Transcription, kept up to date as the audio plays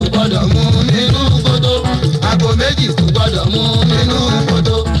gbọ́dọ̀ mú nínú kòtò. Àgbo méjì kò gbọ́dọ̀ mú nínú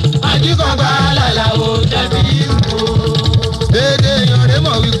kòtò. Àjíkọ̀gbà làlàó jẹ̀bi ìwò. Dédé yanrẹ́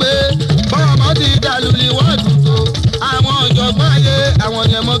mọ̀ wípé bọ́ọ̀mọ́ ti dàlúlì wọ́ọ̀dù tó. Àwọn ọ̀jọ̀gbọ́n ayé àwọn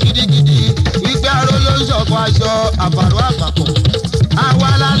yẹn mọ́ gidigidi. Wípé aró ló ń ṣọ̀kọ̀ aṣọ àfàrò àpapọ̀. Àwa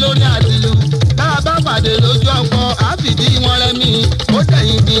la lórí àtìlú. Tá a bá pàdé lójú ọkọ̀ àfìdí wọn rẹ́mi. Ó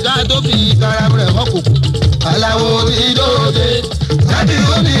tẹ̀yìn bí ká tó fi kára rẹ̀ wọ́kùnkùn. Aláwo ti dóde. Jáde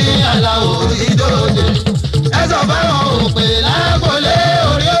omi aláwo ti dóde. Ẹ sọ fáwọn òpè lágbolé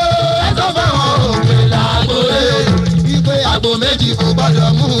orí ó. Ẹ sọ fáwọn òpè lágbolé. Wípé àgbo méjì kò gbọ́dọ̀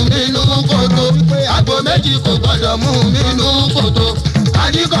mú nínú kòtò. Wípé àgbo méjì kò gbọ́dọ̀ mú nínú kòtò.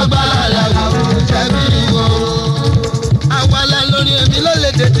 Àjíkọ̀gbà làlàó jẹ̀bi ìwò. Àwàlà lórí èmi ló lè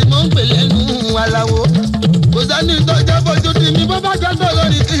tètè mọ́ ń pè lẹ́nu aláwo. Kò sẹ́ni tó jẹ́ fojú di mi bó bá jẹ́ tó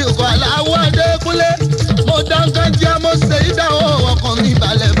lórí kí ìkọ̀ aláwọ̀ Adékúnlé. Mo dáńgá jẹ́ mo ṣe ìdáwọ́ ọkàn mi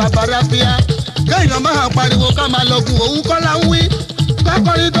balẹ̀ bàbá ráfíà. Kéèyàn máa pariwo ká máa lọ́gùn òun kọ́ la ń wí.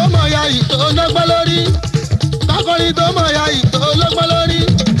 Kákọrin tó mọ̀ ya ìtò lọ́gbọ́n lórí. Kákọrin tó mọ̀ ya ìtò lọ́gbọ́n lórí.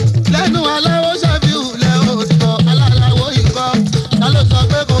 Lẹ́nu aláwo ṣẹ́fíù lẹ́ òtítọ́ aláwo ìkọ́. Ta ló sọ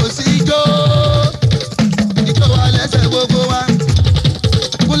pé kò sí ijó? Ijó wa lẹ́sẹ̀ gbogbo wa.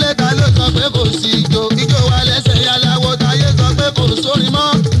 Kúnlé ta ló sọ pé kò sí ijó? Ijó wa lẹ́sẹ̀ aláwo táyé sọ pé kò sórin mọ́.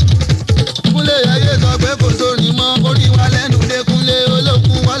 Kúnlé ayé sọ pé kò sórin mọ́. Orí wa lẹ́nu dé Kúnlé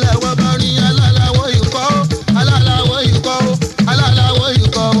olókùn wọn làwọn bá rí aláwo ìkọ́. Aláwo ìkọ́. Aláwo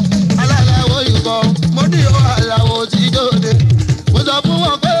ìkọ́. Aláwo ìkọ́. Mo ní o aláwo ti dóde. Mo sọ fún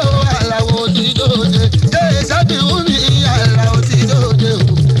wọn pé o aláwo ti dóde. Ṣé ìṣẹ́bí wú mi aláwo ti dóde o?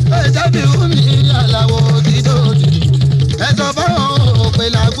 Ṣé ìṣẹ́bí wú mi aláwo ti dóde? Ẹ sọ fáwọn òpè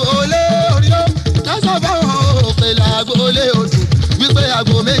làgbolé orí ó. Ẹ sọ fáwọn òpè làgbolé odò. Wípé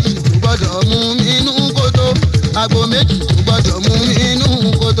àgbo méjì kò gbọ́dọ̀ mú nínú kòtò. Àgbo méjì kò gbọ́dọ̀ mú nínú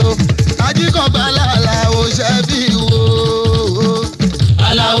kòtò. Àjíkọ̀gbà làlàó ṣẹ́bí ìwò.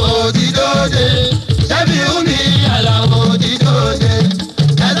 Aláwo ti dóde. Ṣẹ́bí wú mi aláwo ti dóde.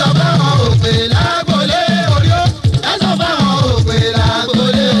 Ẹ sọ fáwọn òpè làgbolé orí ó. Ẹ sọ fáwọn òpè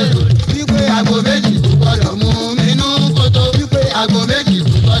làgbolé odò. Wípé àgbo méjì kò gbọ́dọ̀ mú nínú kòtò. Wípé àgbo méjì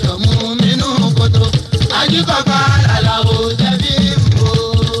kò gbọ́dọ̀ mú nínú kòtò. Àjíkọ̀gbà làlàó ṣẹ́bí ìwò.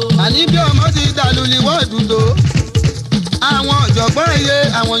 Àní bí ọmọ ti dàlúlì wọ́ọ̀dù tó. Àwọn ọ̀jọ̀gbọ́n ayé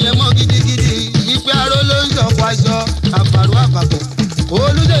àwọn yẹn mọ́ gidigidi. Wípé aró ló ń ṣọ̀kọ̀ aṣọ àfàrò àpapọ̀.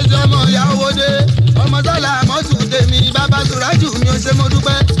 Olùdèjì ọmọ ìyá owó dé. Ọmọ sálà mọ́tò tèmi bàbá Sùrájù mi ò ṣe mo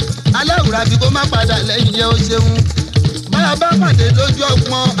dúpẹ́. Aláwùrà bí kò má padà lẹ́yìn yẹn ó ṣeun. Báyọ̀ bá pàdé lójú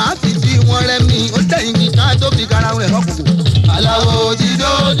ọgbọ́n àfìdí wọn rẹ́mi. Ó tẹ̀yìn kíkà tó fi kára rẹ̀ ọkùnkùn. Aláwo ti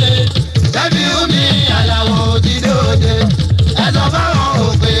dóde. Ṣẹ́bí omi aláwo ti dóde. Ẹ sọ fáwọn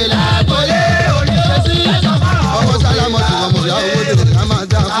òpè làgbolé orí ó. Ẹ sọ fáwọn ọmọ sálà mọ́tò ọmọ ìyá owó dé. Ká máa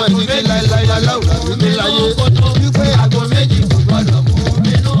dá fún ẹni kí láíláí aláwùrà bí mi láyé. Wípé àgbo méjì kò gbọ́dọ̀ mú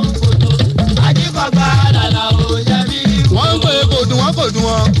nínú kòtò. Àjíkọ̀gbà làlàó jẹ̀bi ìwò. Wọ́n ń pè kò dùn wọ́n kò dùn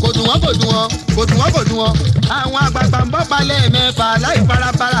wọ́n kò dùn wọ́n kò dùn wọ́n kò dùn wọ́n kò dùn wọ́n. Àwọn àgbààgbà ń bọ́ palẹ̀ mẹ́fà láì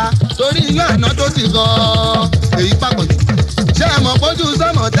farafara torí iyán àná tó ti gan-an èyí papọ̀ jù. Ṣé ẹ mọ̀ pójú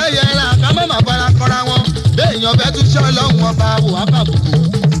sọ́mọ̀ tẹ́yẹ ra ká má má fara kọ́ra wọn? Béèyàn fẹ́ tún ṣọ́ lọ́hùn ọba wò á bàbùkù.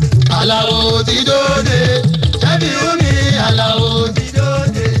 Aláwo ti dóde. Ṣẹ́bí wú mi aláwo ti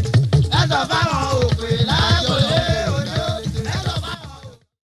dóde. Ẹ sọ fáwọn òpè lágbolé òde. Ẹ sọ fáwọn.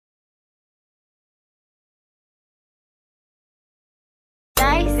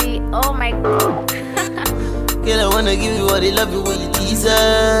 Dicey, oh my God. Girl, I wanna give you all the love you when you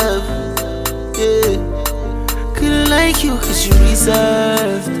deserve. Yeah. Couldn't like you cause you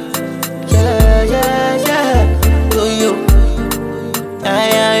reserved. Yeah, yeah, yeah. Yo, yo. Yeah,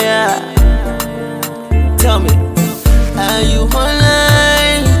 yeah, yeah. Tell me, are you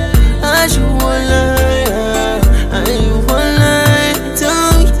online? Are you online? Are you online?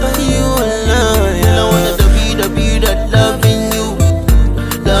 Tell me, are you online? Girl, I wanna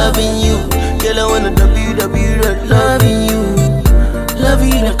loving you. Girl, I wanna loving you.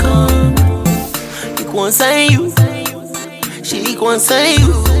 Loving you, come. He won't say you. She won't say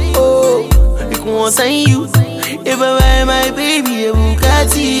you. Oh, he won't say you. If I buy my baby a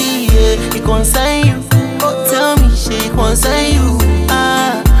Bugatti, yeah, he won't say you. Oh, tell me, she won't say you.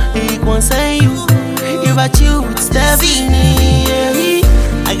 Ah, he won't say you. If I chill with Stephanie,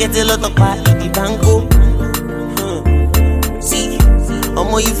 yeah, I get a lot of part in the banco. See,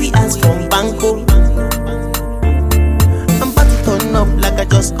 Omo, if he ask from banco, I'm about to turn up like I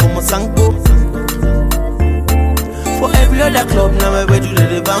just come on Sanko. For every other club, now I do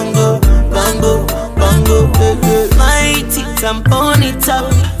the bango, bango, bango, hey, hey. My tits and burn it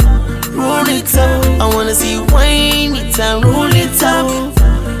up, roll it up. I wanna see you wine it and roll it up.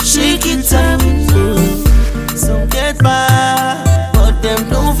 She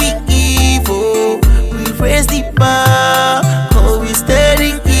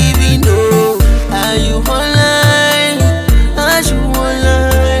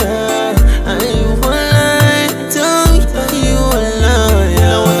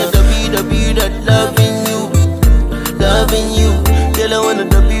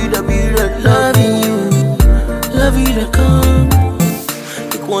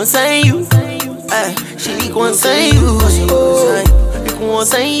concern you. She concern you. It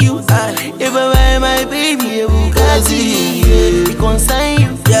concern you. If I buy my baby a Bugatti, it concern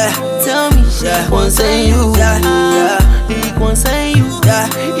you. Tell me, she concern you. It concern you.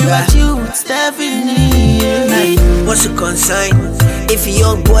 You got you with Stephanie. What's the concern? If a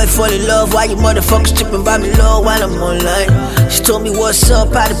young boy fall in love, why you motherfuckers tripping by me low while I'm online? She told me what's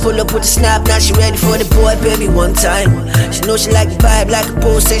up, how to pull up with the snap. Now she ready for the boy, baby, one time. She know she like the vibe, like a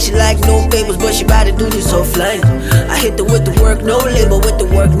post, say she like no papers, but she about to do this offline. I hit her with the work, no label, with the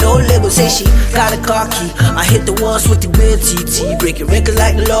work, no label. Say she got a car key. I hit the ones with the big TT, breaking records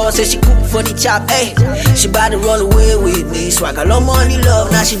like the law. Say she cook for the chop, ayy. She about to run away with me, so I got no money,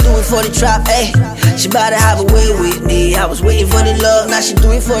 love. Now she do it for the trap, ayy. She about to have a way with me. I was waiting for the love, now she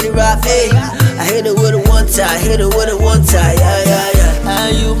do it for the rap, ayy. I hit her with a one time, hit her with a one time, yeah.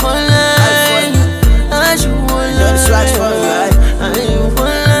 Are you online? Are you online? The swag's fun, right? Are you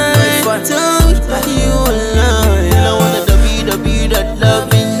online? Tell me, are you online? I wanna W that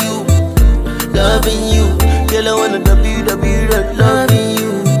loving you. Girl, I wanna W that loving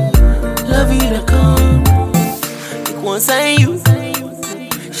you. Love you to come. It concern you.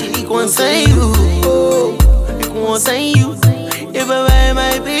 She concern you. It concern you. If I buy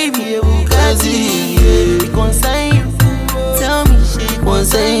my baby a Bugatti, it concern you. Tell me, she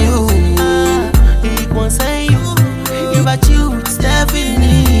concern you. It concern you. You got you with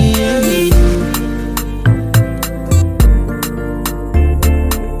Stephanie.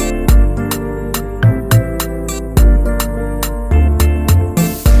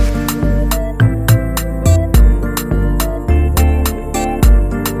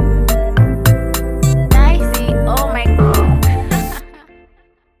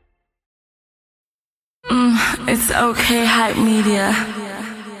 It's okay, Hype Media.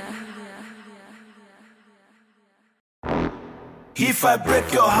 If I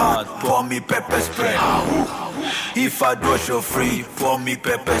break your heart, pour me pepper spray. If I do show free, pour me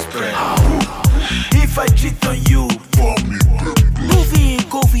pepper spray. If I cheat on you, pour me pepper spray.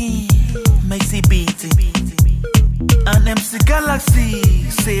 Govi, Maxi beat. An MC Galaxy,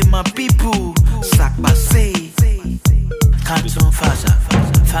 say my people, sac say. Canton faster,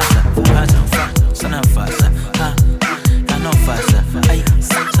 sana faster, cano faster, ay,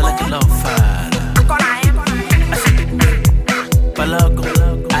 sa like a love father. Falago,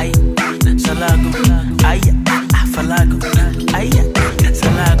 ay, salago, ay, falago, ay,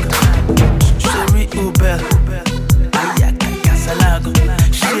 salago. Sherry Ubel, ay, salago.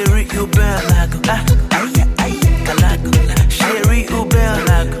 Sherry Ubel, lago, ay, calago. Sherry Ubel,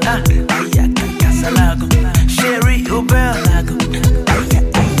 lago, ay, salago. Sherry Ubel, lago,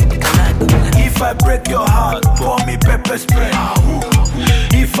 ay, calago. If I break your heart, pour me pepper spray.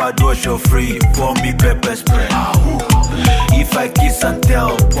 If I do show free, pour me pepper spray. If I kiss and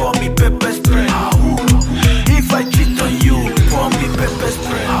tell, pour me pepper spray. If I cheat on you, pour me pepper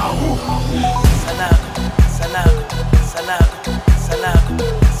spray. Salago, salago, salago, salago,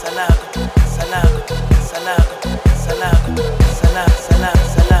 salago, salago, salago, salago,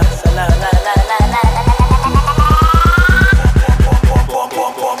 salago,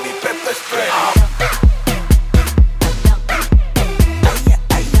 pour me pepper spray.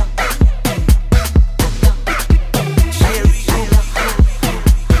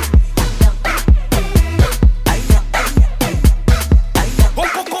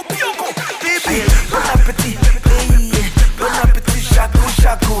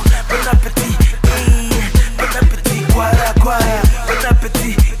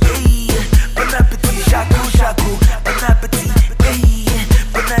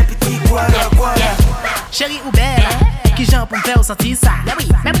 Chérie ou belle, qui j'en pour me faire sentir ça.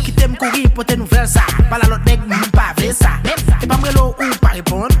 Même qui t'aime courir pour tes nouvelles ça. Pas la l'autre nèg, pas vrai ça. Et pas m'relo ou pas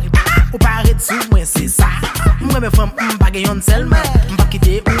répondre. Ou pas arrêter sous moi, c'est ça. Moi, mes femmes, pas gagnant seulement. M'pas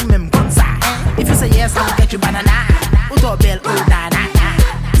quitter ou même comme ça. If you say yes, I will get you banana. Ou toi belle ou nanana.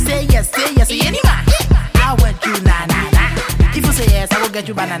 Say yes, anima. I want you nanana. If you say yes, I will get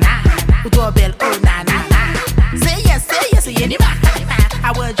you banana. Ou toi belle ou nanana. Say yes, anima.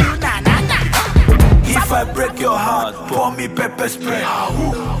 I want you nanana. If I break your heart, pour me pepper spray.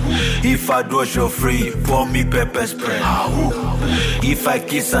 If I do show free, pour me pepper spray. If I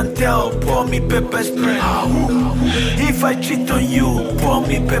kiss and tell, pour me pepper spray. If I cheat on you, pour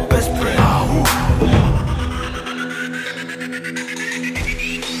me pepper spray.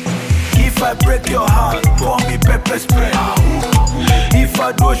 If I break your heart, pour me pepper spray. If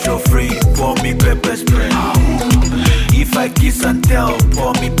I do show free, pour me pepper spray. If I kiss and tell,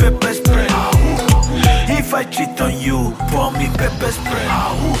 pour me pepper spray. If I cheat on you, pour me pepper spray.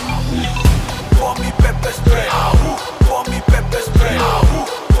 Pour me pepper spray. Pour me pepper spray.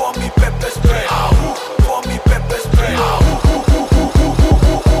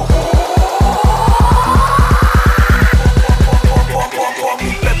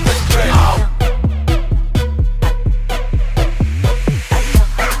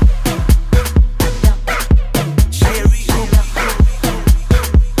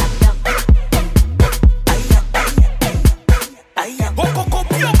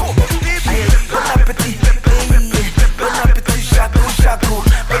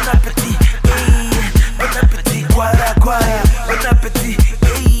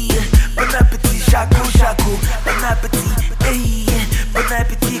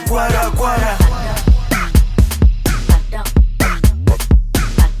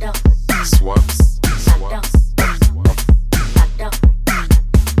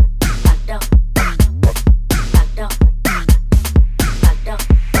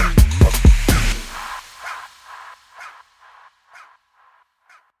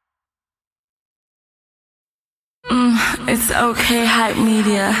 It's okay, hype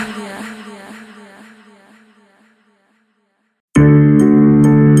media.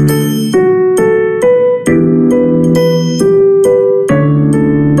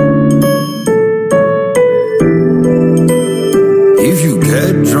 If you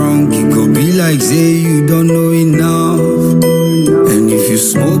get drunk, it could be like say you don't know enough. And if you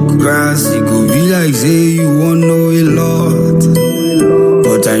smoke grass, it could be like say you won't know a lot.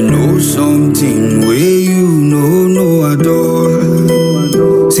 But I know something where you know at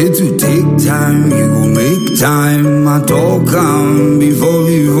all. Say to take time, you go make time. I talk before.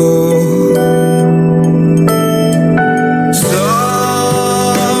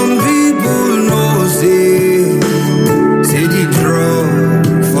 Some people know say the drug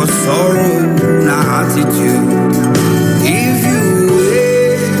for sorrow, not attitude. If you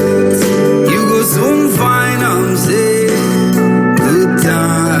wait, you go soon find say good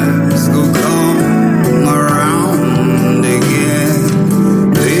times go come around again.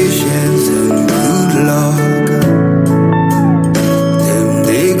 Patience and good luck, them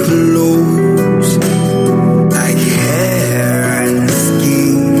they close like hair and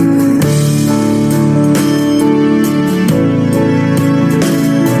skin.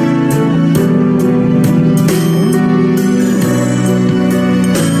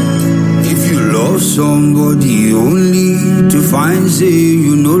 If you love somebody only to find say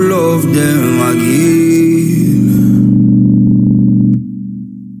you no love them again,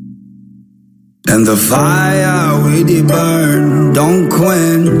 and the fire where they burn don't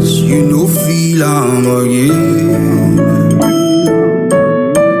quench, you no feel I'm again.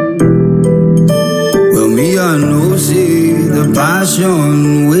 Well, me I know say the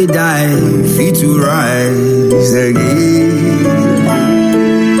passion we die fit to rise again.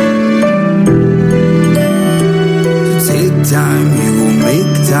 Take time, you go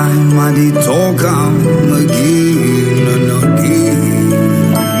make time, and they talk again and again.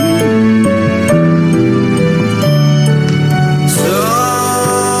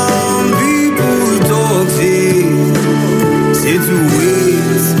 Some people talk say to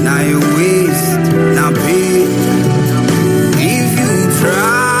waste, now you waste, now pay. If you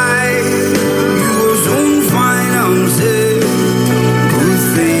try, you go soon find say good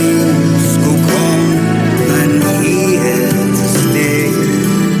things go come and here to stay.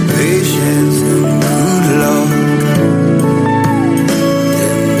 Patience and good luck,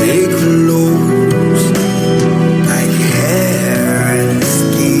 then they close like hair and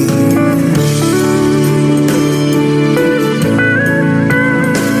skin.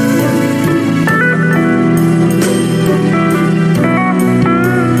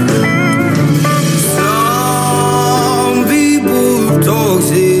 Some people talk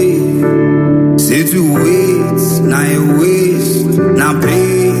say to wait, now you waste, now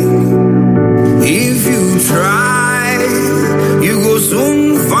pain. If you try, you go soon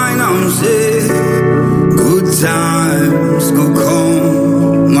find say good times go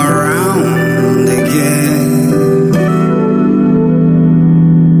come around again.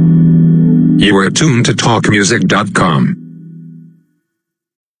 You are tuned to talkmusic.com.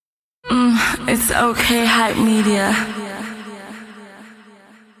 It's okay, hype media.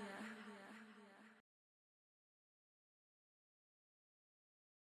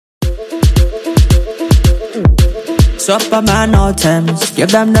 Superman all temps, give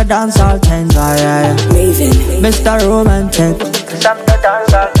them the dance all things, yeah. Mr. Romantic, give them the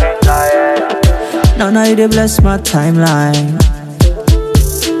dance all things, yeah. Now they bless my timeline.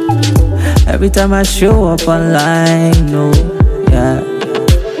 Every time I show up online, no, yeah.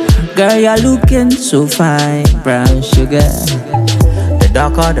 Girl, you're looking so fine, brown sugar. The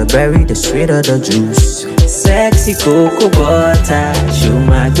darker the berry, the sweeter the juice. Sexy cocoa butter, show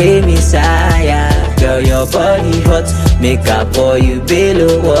my baby messiah. Girl, your body hot, make up for you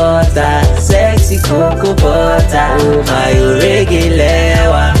below water. Sexy cocoa butter, oh my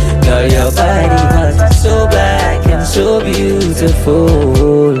regular. Girl, your body hot, so black and so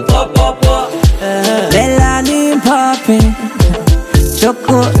beautiful. Pop, pop, pop. Melanin popping,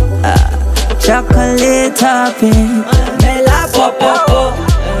 chocolate topping. Mela pop, pop, pop.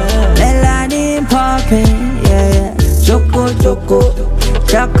 Melanin popping, yeah. Choco,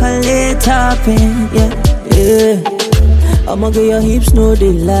 chocolate topping, yeah. I'ma get your hips, no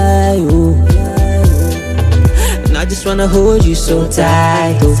they lie, oh. And I just wanna hold you so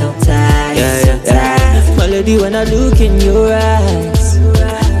tight, oh. So tight, yeah, so tight. Melody, when I look in your eyes,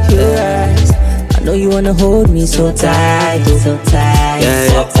 I know you wanna hold me so tight, oh. So tight,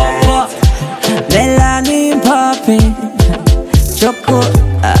 yeah. Melanin popping,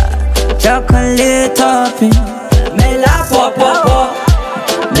 chocolate topping. Mela pop, pop, pop.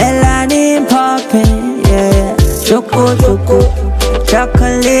 Melanin popping, yeah. Choco, choco.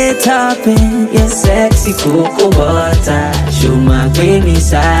 Chocolate topping, your sexy cocoa butter. Show my baby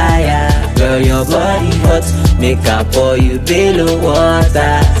messiah. Girl, your body hot, make I pour you below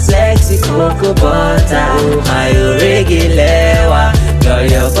water. Sexy cocoa butter, oh my regular. Girl,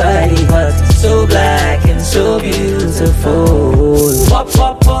 your body hot, so black and so beautiful. Pop,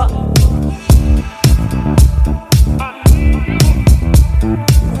 pop, pop.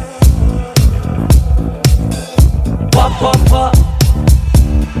 Pop, pop, pop.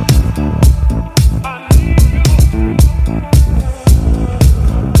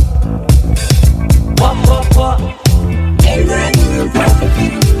 Pop, pop, pop.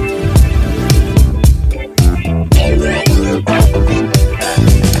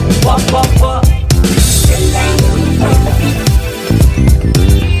 Pop, pop, pop.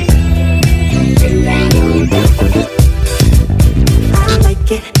 I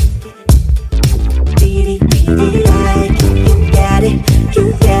like it. Beady, beady, like it. You got it,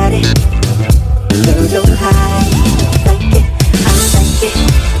 you got it. Girl, don't hide. Like it, I like it.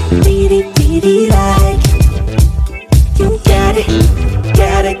 Beady, beady, like it. You got it,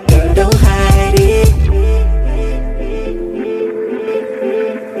 girl, don't hide it.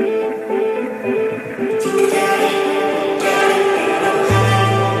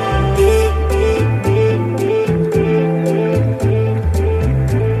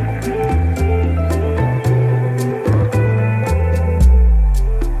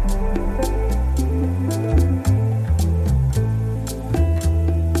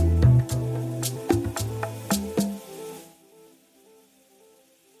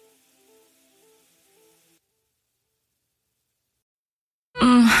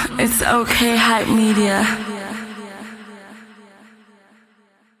 It's okay, hype media.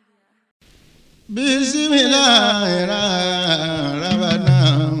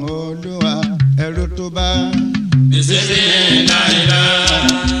 Bismillahirrahmanirrahim. Olúwa ẹ̀rù tó bá.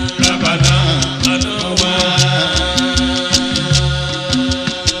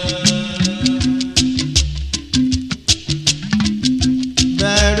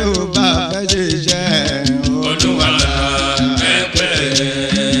 Bẹ́rù bá fẹ́ ṣiṣẹ́ Olúwa là kẹ́pẹ́.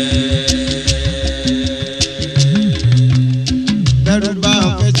 Bẹ́rù bá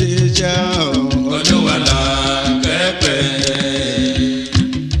fẹ́ ṣiṣẹ́ Olúwa là kẹ́pẹ́.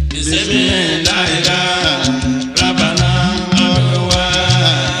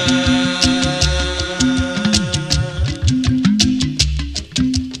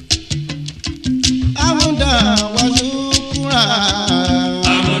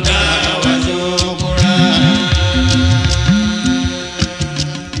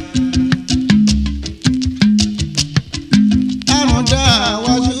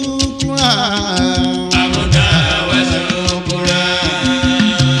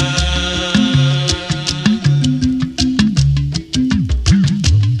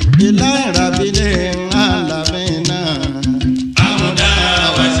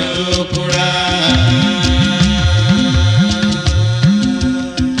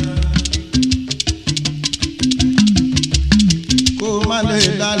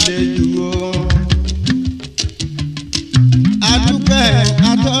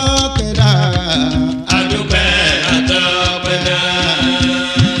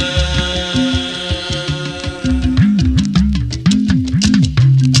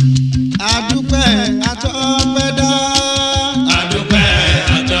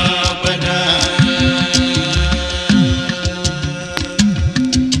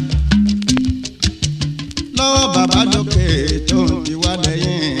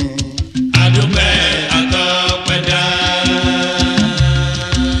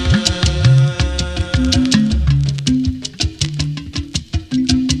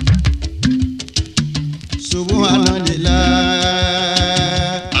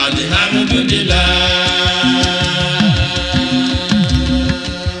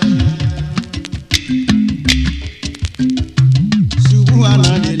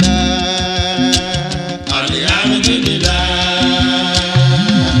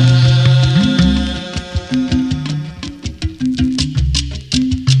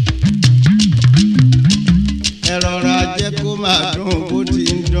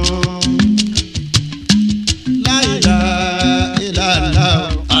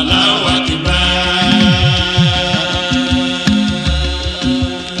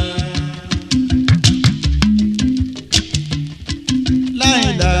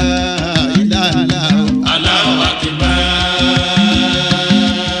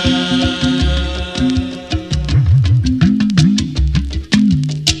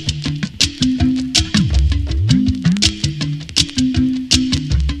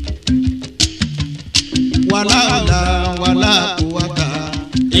 wàláhùlà wàlá quwwata.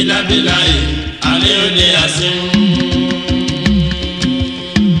 Illa billahi aliyul azim.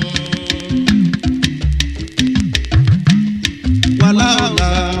 Wàláhùlà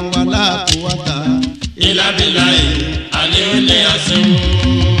wàlá quwwata. Illa billahi aliyul azim.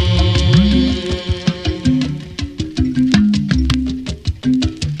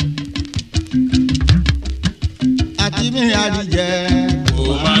 Àti mi àdìjẹ. Kò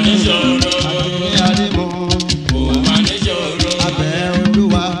má ní ṣòro. Àti mi àdìmú. Kò má ní ṣòro. Abẹ́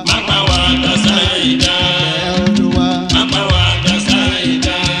Olúwa. Má pa wá dasa ìdá. Abẹ́ Olúwa. Má pa wá dasa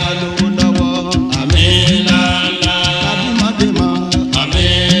ìdá. Alówó lọ́wọ́. Àmín lálá. Àbímọ́démọ́.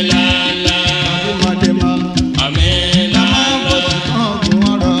 Àmín lálá. Àbímọ́démọ́. Àmín lálá. Ọ̀gùn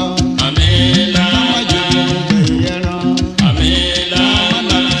ọ̀rọ̀. Àmín lálá. Májèlé gbẹ̀yìn ẹran. Àmín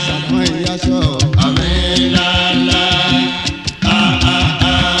lálá. Sàpọ̀n ìyáṣọ. Àmín lálá.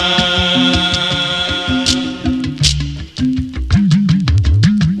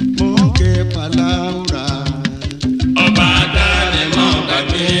 Mo ń ké pàláwùrà. Ọba dáre mọ́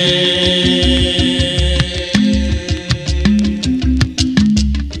gbàgbé.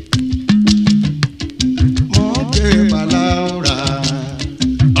 Mo ń ké pàláwùrà.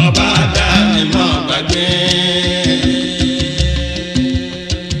 Ọba dáre mọ́ gbàgbé.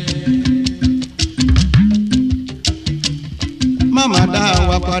 Máma dá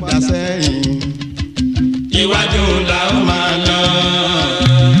wa padà sẹ́yìn. Iwájú la ó máa lọ.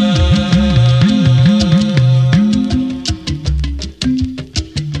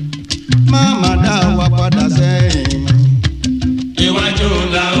 Máma dá wa padà sẹ́yìn. Iwájú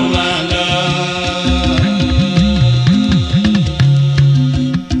la ó máa lọ.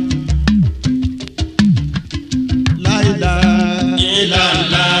 Láìlá.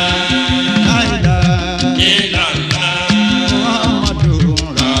 Ìlàlá. Láìlá. Ìlàlá. Muhammadu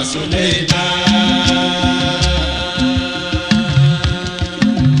Rasulillah.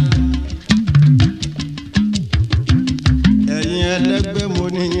 ẹ̀yin ẹlẹ́gbẹ́ mo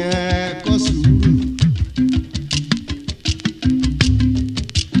nìyẹn kọ́ sùúrù.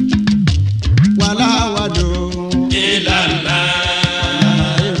 Wàlá wàdò. Ìlàlá. Wàlá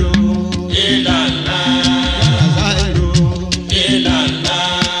èrò. Ìlàlá. Wàlá èrò. Ìlàlá.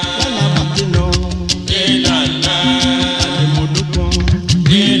 Wàlá bàtínà. Ìlàlá. Àlèmọ̀dúnkún.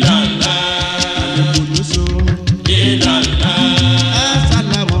 Ìlàlá. Àlèmọ̀dúnso. Ìlàlá.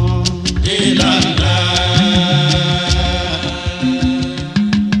 Àsálàmù. Ìlàlá.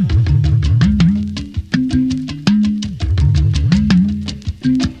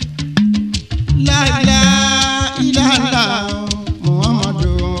 Láìlá ìlàlá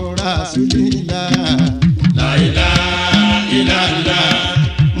Muhammadu Rasulillah. La ilaha illallah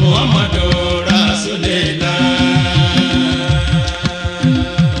Muhammadu Rasulillah.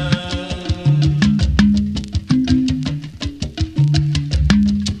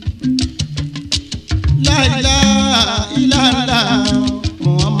 Láìlá ìlàlá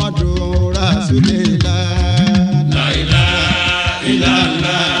Muhammadu Rasulillah. La ilaha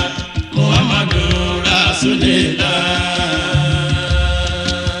illallah Muhammadu Rasulillah.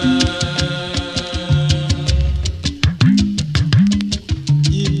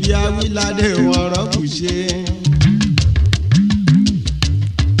 Ibi awilade ọ̀rọ̀ kù ṣe.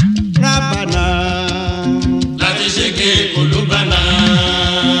 Rábànà. Láti ṣe ké olúbànà.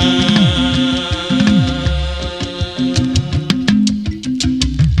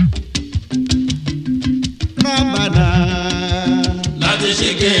 Rábànà. Láti ṣe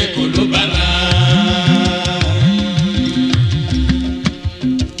ké olúbànà.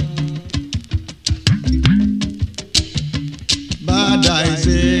 Bàdà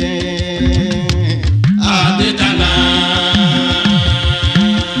ìṣe. Adétànà.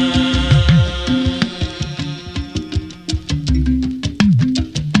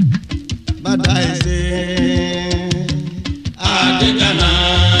 Bàdà ìṣe. Adétànà.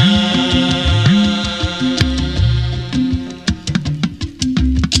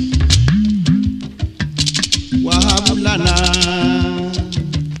 Wàhábùlànà.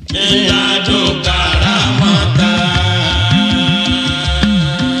 Ìyájọ́ karamọ́ta.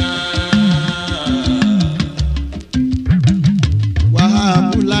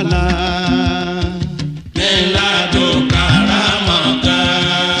 Wàhábùlànà. Ìyájọ́ karamọ́ta.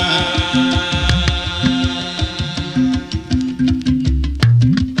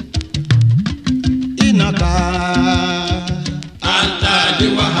 Ìnàkà. Anta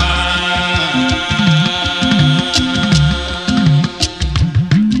diwaha.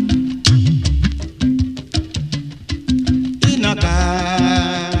 Ìnàkà.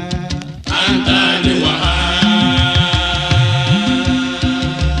 Anta diwaha.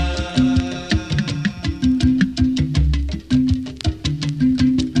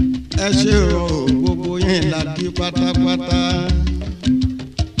 pátá.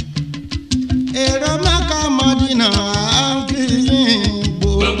 èrò Mákà Mádínà à ń kí yín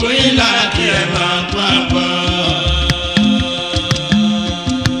gbogbo yín láti ẹ̀ máa papọ̀.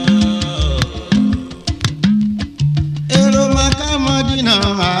 èrò Mákà Mádínà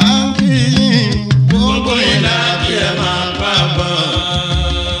à ń kí yín gbogbo yín láti ẹ̀ máa papọ̀.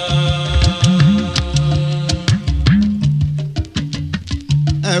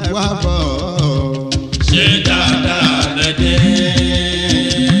 ẹ kú àbọ̀. ṣé dáadáa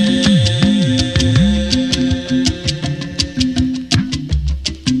lẹ́dẹ̀.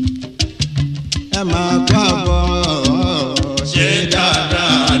 ẹ máa kú àbọ̀. ṣé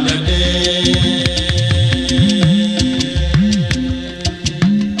dáadáa lẹ́dẹ̀.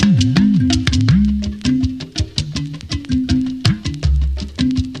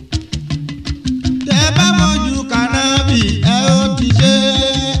 tẹ́ bá fojú kanábì ẹ ó ti ṣe.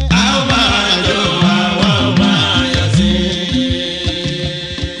 a ó máa jó àwa ó máa yọ̀ sí.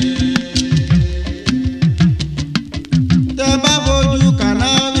 tẹ́ bá fojú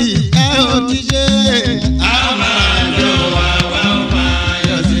kanábì ẹ ó ti ṣe. a ó máa jó àwa ó máa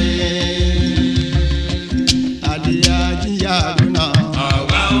yọ̀ sí. àdìyà jíyà lónà.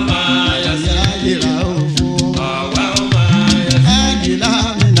 àwa ó máa yọ̀ sí. àdìyà yìrà òfò. àwa ó máa yọ̀ sí. ẹ̀jì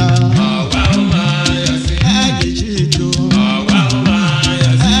lámìnà. àwa ó máa yọ̀ sí. ẹ̀jì ṣìtò. àwa ó máa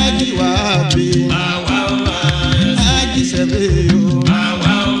yọ̀ sí. ẹ̀jì wàhábì. àwa ó máa yọ̀ sí. ẹ̀jì sẹ̀bẹ̀yò.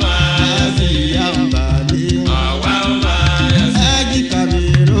 àwa ó máa yọ̀ sí. ẹ̀jì yàmbálí. àwa ó máa yọ̀ sí. ẹ̀jì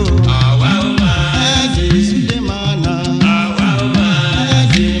kàbírò. àwa ó máa yọ̀ sí. ẹ̀jì sùlẹ̀mánà. àwa ó máa yọ̀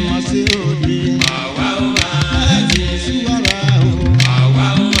sí. ẹ̀jì mọ̀síòdì. àwa ó máa yọ̀ ẹ̀jì sí. síwáràhù. àwa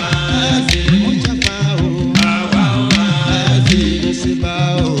ó máa yọ̀ sí. ẹ̀jì mùjàfàhù. àwa ó máa yọ̀ sí. ẹ̀jì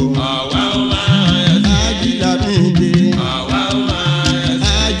mùsíbàhù. àwa ó máa yọ̀ sí. ẹ̀jì làmìdì. àwa ó máa yọ̀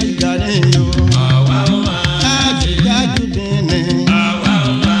sí. ẹ̀jì gàníyò. àwa ó máa yọ̀ ẹ̀jì sí. jájúdínì. àwa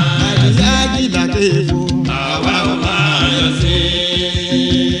ó máa yọ̀ sí. ẹ̀jì làtẹ̀fù. àwa ó máa yọ̀ sí.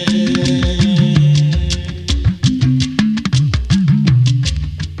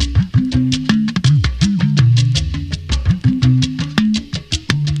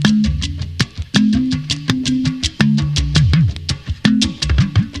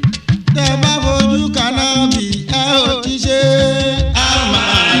 tẹ́ bá fojú kanábì ẹ ó ti ṣe. a ó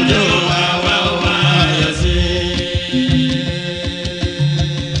máa jó àwa ó máa yọ̀ sí.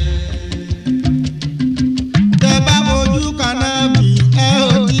 tẹ́ bá fojú kanábì ẹ ó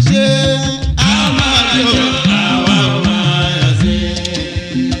ti ṣe. a ó máa jó àwa ó máa yọ̀ sí.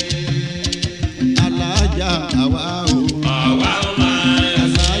 alájà àwa o. àwa ó máa yọ̀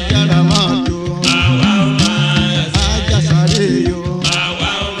sí. alájà ramado. àwa ó máa yọ̀ sí. ajá sáré yo. àwa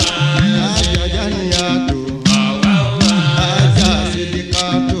ó máa yọ̀ sí. ajá jáníyàtò. àwa ó máa yọ̀ sí. ajá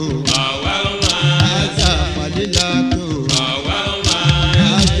sídìkàtò. àwa ó máa yọ̀ sí. ajá fàdílàtò. àwa ó máa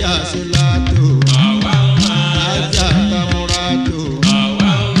yọ̀ sí. ajá sọlátò. àwa ó máa yọ̀ sí. ajá tamurátò. àwa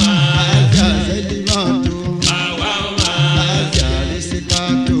ó máa yọ̀ ajá sí. sẹlímàtò. àwa ó máa yọ̀ sí. ajá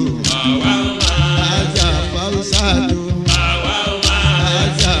rìsíkàtò. àwa ó máa yọ̀ sí. ajá fáwùsàtò. àwa ó máa yọ̀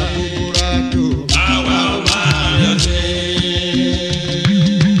sí. ajá búburátò. àwa ó máa yọ̀ sí.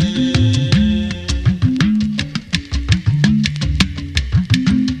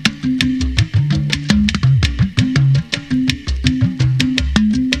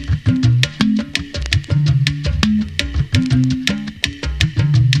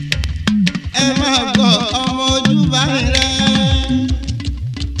 ẹ máa gbọ́ ọmọ ojú bá ń rẹ